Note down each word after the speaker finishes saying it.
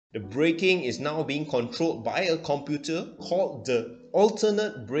The braking is now being controlled by a computer called the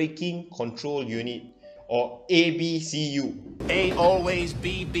Alternate Braking Control Unit, or ABCU. A always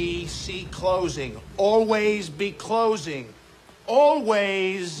be B, C closing. Always be closing.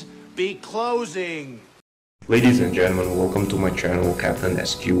 Always be closing. Ladies and gentlemen, welcome to my channel Captain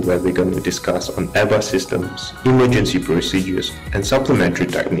SQ, where we're going to discuss on Airbus systems, emergency procedures, and supplementary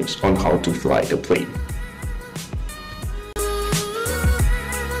techniques on how to fly the plane.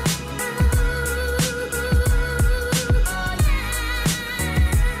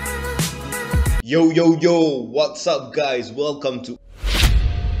 Yo, what's up guys? Welcome to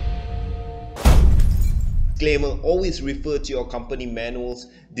Disclaimer, always refer to your company manuals.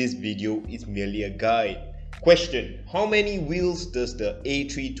 This video is merely a guide. Question: how many wheels does the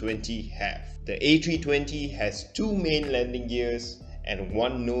A320 have? The A320 has two main landing gears and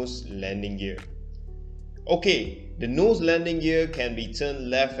one nose landing gear. Okay, the nose landing gear can be turned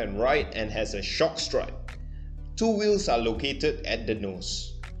left and right and has a shock strap. Two wheels are located at the nose.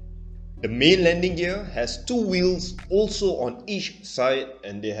 The main landing gear has two wheels also on each side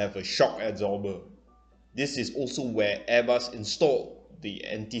and they have a shock absorber. This is also where Airbus installed the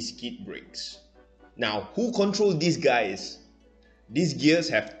anti-skid brakes. Now, who control these guys? These gears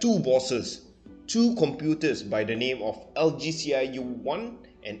have two bosses, two computers by the name of LGCIU1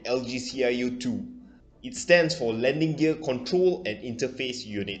 and LGCIU2. It stands for Landing Gear Control and Interface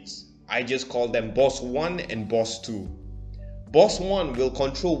Units. I just call them Boss 1 and Boss 2. Boss 1 will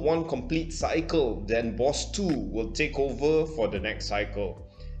control one complete cycle, then Boss 2 will take over for the next cycle.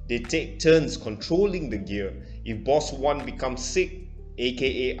 They take turns controlling the gear. If Boss 1 becomes sick,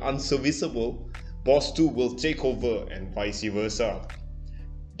 aka unserviceable, Boss 2 will take over and vice versa.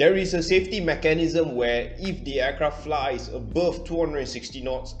 There is a safety mechanism where if the aircraft flies above 260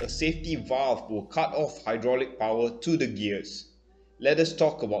 knots, a safety valve will cut off hydraulic power to the gears. Let us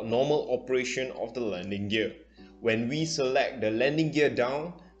talk about normal operation of the landing gear. When we select the landing gear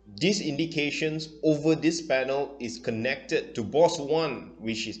down, these indications over this panel is connected to Boss 1,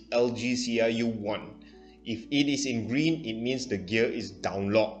 which is LGCIU1. If it is in green, it means the gear is down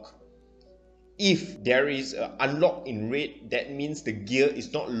lock. If there is an unlock in red, that means the gear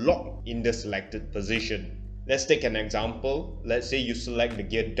is not locked in the selected position. Let's take an example. Let's say you select the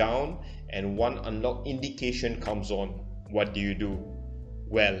gear down and one unlock indication comes on. What do?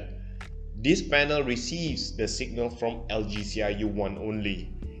 Well, this panel receives the signal from LGCIU1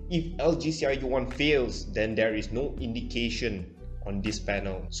 only. If LGCIU1 fails, then there is no indication on this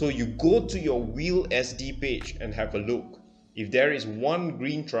panel. So you go to your wheel SD page and have a look. If there is one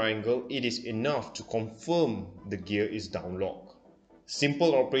green triangle, it is enough to confirm the gear is down lock.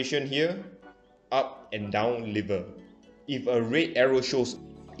 Simple operation here, up and down lever. If a red arrow shows,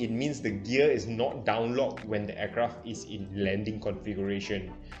 it means the gear is not down locked when the aircraft is in landing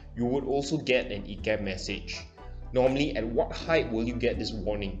configuration. You would also get an ECAM message. Normally, at what height will you get this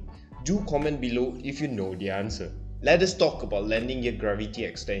warning? Do comment below if you know the answer. Let us talk about landing gear gravity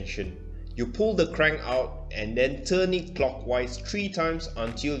extension. You pull the crank out and then turn it clockwise 3 times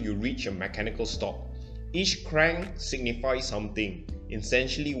until you reach a mechanical stop. Each crank signifies something.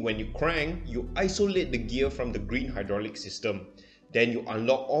 Essentially, when you crank, you isolate the gear from the green hydraulic system. Then you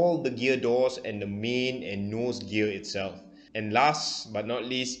unlock all the gear doors and the main and nose gear itself. And last but not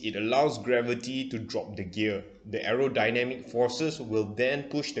least, it allows gravity to drop the gear. The aerodynamic forces will then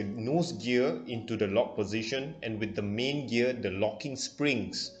push the nose gear into the lock position, and with the main gear, the locking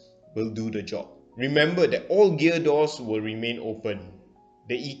springs will do the job. Remember that all gear doors will remain open.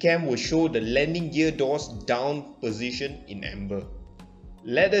 The ECAM will show the landing gear doors down position in amber.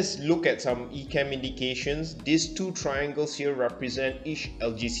 Let us look at some ECAM indications. These two triangles here represent each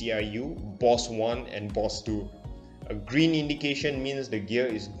LGCIU, Boss 1 and Boss 2. A green indication means the gear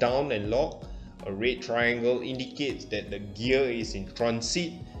is down and locked. A red triangle indicates that the gear is in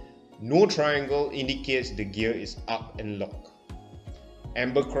transit. No triangle indicates the gear is up and locked.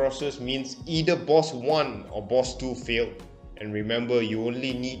 Amber crosses means either Boss 1 or Boss 2 failed. And remember, you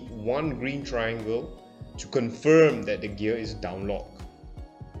only need one green triangle to confirm that the gear is down locked.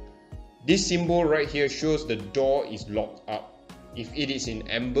 This symbol right here shows the door is locked up. If it is in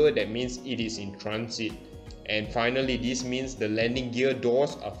amber, that means it is in transit. And finally, this means the landing gear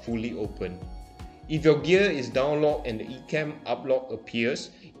doors are fully open. If your gear is down locked and the ECAM uplock appears,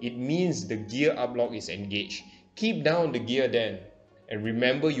 it means the gear uplock is engaged. Keep down the gear then. And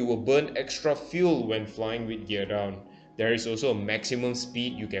remember, you will burn extra fuel when flying with gear down. There is also a maximum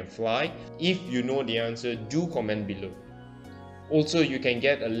speed you can fly. If you know the answer, do comment below. Also, you can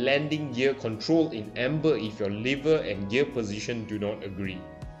get a landing gear control in amber if your lever and gear position do not agree.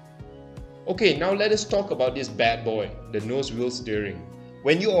 Okay, now let us talk about this bad boy, the Nosewheel Steering.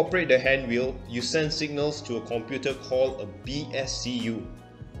 When you operate the hand wheel, you send signals to a computer called a BSCU,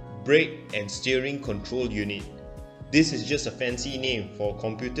 Brake and Steering Control Unit. This is just a fancy name for a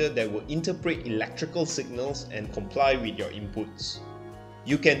computer that will interpret electrical signals and comply with your inputs.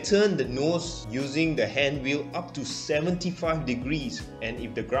 You can turn the nose using the hand wheel up to 75 degrees, and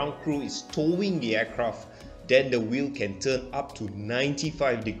if the ground crew is towing the aircraft, then the wheel can turn up to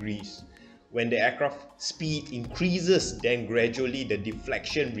 95 degrees. When the aircraft speed increases, then gradually the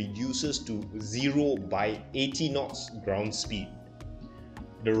deflection reduces to 0 by 80 knots ground speed.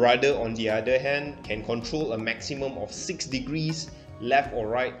 The rudder, on the other hand, can control a maximum of 6 degrees left or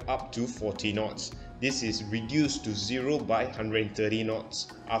right up to 40 knots. This is reduced to 0 by 130 knots.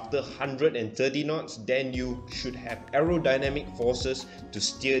 After 130 knots, then you should have aerodynamic forces to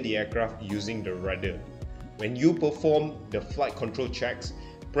steer the aircraft using the rudder. When you perform the flight control checks,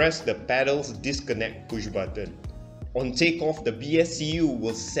 press the paddle's disconnect push button. On takeoff, the BSCU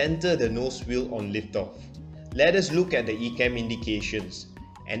will center the nose wheel on liftoff. Let us look at the ECAM indications.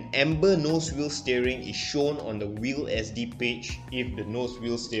 An amber nose wheel steering is shown on the wheel SD page if the nose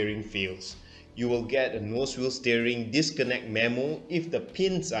wheel steering fails. You will get a nose wheel steering disconnect memo if the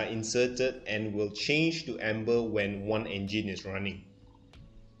pins are inserted and will change to amber when one engine is running.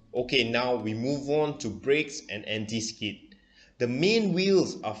 Okay, now we move on to brakes and anti-skid. The main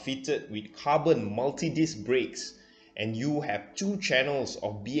wheels are fitted with carbon multi-disc brakes, and you have 2 channels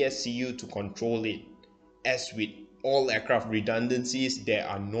of BSCU to control it. As with all aircraft redundancies, there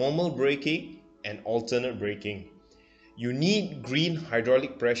are normal braking and alternate braking. You need green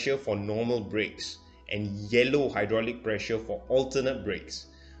hydraulic pressure for normal brakes and yellow hydraulic pressure for alternate brakes.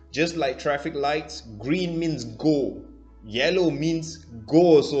 Just like traffic lights, green means go, yellow means go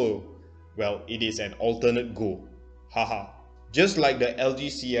also. Well, it is an alternate go. Haha. Just like the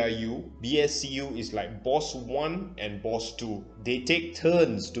LGCRU, BSCU is like boss 1 and boss 2. They take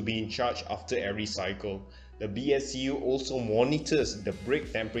turns to be in charge after every cycle. The BSCU also monitors the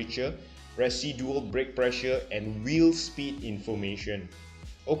brake temperature, residual brake pressure and wheel speed information.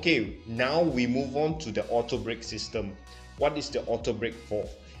 Okay, now we move on to the auto brake system. What is the auto brake for?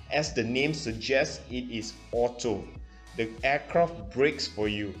 As the name suggests, it is auto. The aircraft brakes for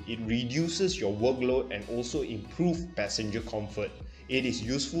you. It reduces your workload and also improves passenger comfort. It is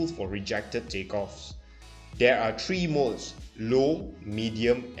useful for rejected takeoffs. There are 3 modes: low,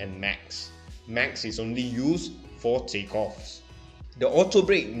 medium and max. Max is only used for takeoffs. The auto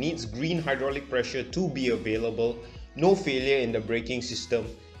brake needs green hydraulic pressure to be available, no failure in the braking system,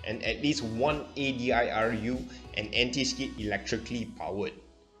 and at least 1 ADIRU and anti-skid electrically powered.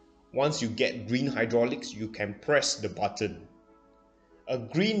 Once you get green hydraulics, you can press the button. A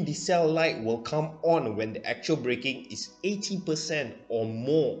green decel light will come on when the actual braking is 80% or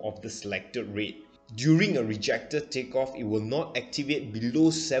more of the selected rate. During a rejected takeoff, it will not activate below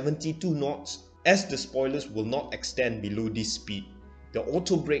 72 knots as the spoilers will not extend below this speed. The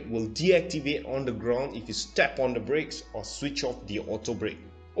auto brake will deactivate on the ground if you step on the brakes or switch off the auto brake.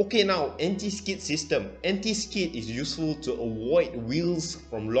 Okay, now anti-skid system. Anti-skid is useful to avoid wheels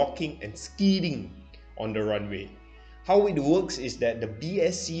from locking and skidding on the runway. How it works is that the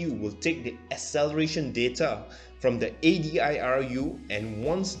BSCU will take the acceleration data from the ADIRU, and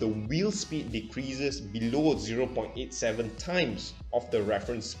once the wheel speed decreases below 0.87 times of the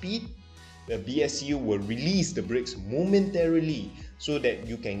reference speed, the BSCU will release the brakes momentarily so that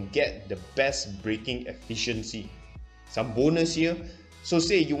you can get the best braking efficiency. Some bonus here. So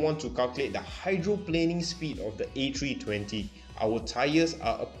say you want to calculate the hydroplaning speed of the A320. Our tires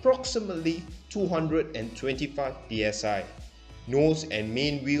are approximately 225 psi. Nose and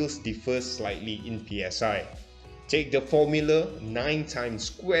main wheels differ slightly in psi. Take the formula 9 times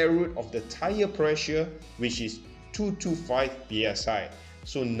square root of the tire pressure, which is 225 psi.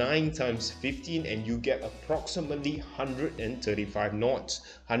 So 9 times 15 and you get approximately 135 knots.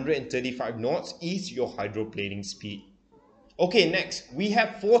 135 knots is your hydroplaning speed. Okay, next we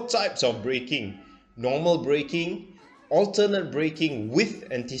have 4 types of braking: normal braking, alternate braking with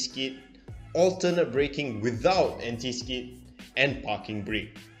anti-skid, alternate braking without anti-skid, and parking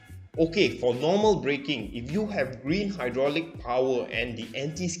brake. Okay, for normal braking, if you have green hydraulic power and the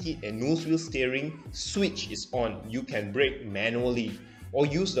anti-skid and nose wheel steering switch is on, you can brake manually or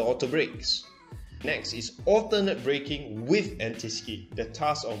use the auto brakes. Next is alternate braking with anti-skid. The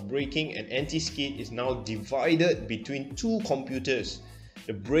task of braking and anti-skid is now divided between 2 computers.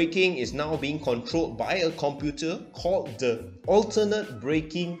 The braking is now being controlled by a computer called the Alternate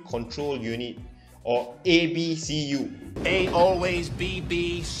Braking Control Unit, or ABCU. A always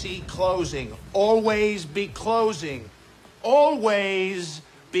B, C closing. Always be closing. Always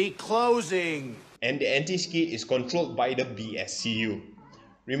be closing. And the anti-skid is controlled by the BSCU.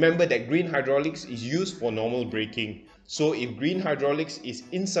 Remember that green hydraulics is used for normal braking. So if green hydraulics is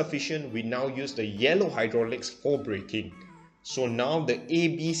insufficient, we now use the yellow hydraulics for braking. So now the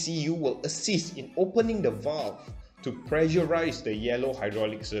ABCU will assist in opening the valve to pressurize the yellow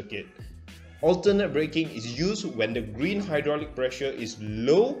hydraulic circuit. Alternate braking is used when the green hydraulic pressure is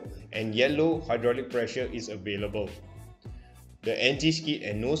low and yellow hydraulic pressure is available. The anti-skid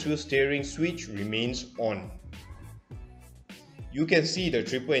and nose-wheel steering switch remains on. You can see the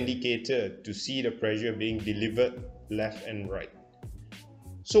triple indicator to see the pressure being delivered left and right.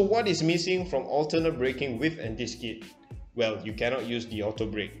 So what is missing from alternate braking with anti-skid? Well, you cannot use the auto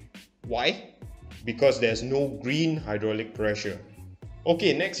brake. Why? Because there's no green hydraulic pressure.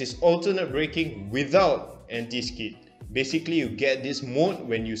 Okay, next is alternate braking without anti-skid. Basically, you get this mode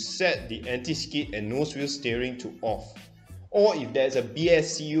when you set the anti-skid and nose wheel steering to off, or if there's a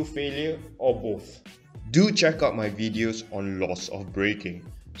BSCU failure, or both. Do check out my videos on loss of braking.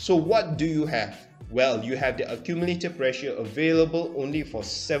 So what do you have? Well, you have the accumulator pressure available only for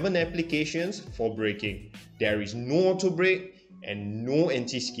 7 applications for braking. There is no auto brake and no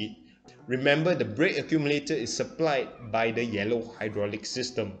anti-skid. Remember, the brake accumulator is supplied by the yellow hydraulic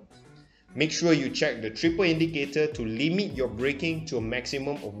system. Make sure you check the triple indicator to limit your braking to a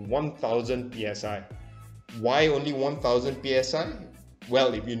maximum of 1000 psi. Why only 1000 psi?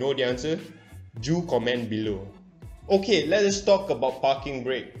 Well, if you know the answer, do comment below. Okay, let us talk about parking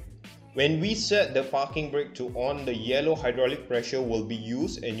brake. When we set the parking brake to on, the yellow hydraulic pressure will be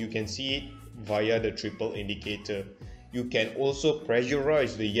used and you can see it via the triple indicator. You can also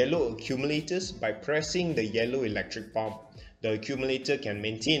pressurize the yellow accumulators by pressing the yellow electric pump. The accumulator can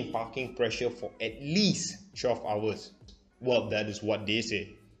maintain parking pressure for at least 12 hours. Well, that is what they say.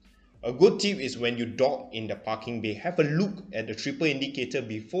 A good tip is when you dock in the parking bay, have a look at the triple indicator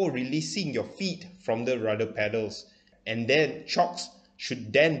before releasing your feet from the rudder pedals. And then chocks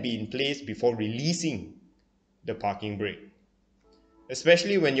should then be in place before releasing the parking brake.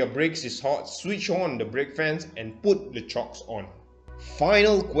 Especially when your brakes is hot, switch on the brake fans and put the chocks on.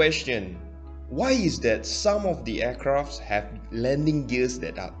 Final question. Why is that some of the aircrafts have landing gears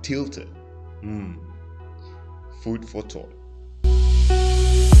that are tilted? Food for thought.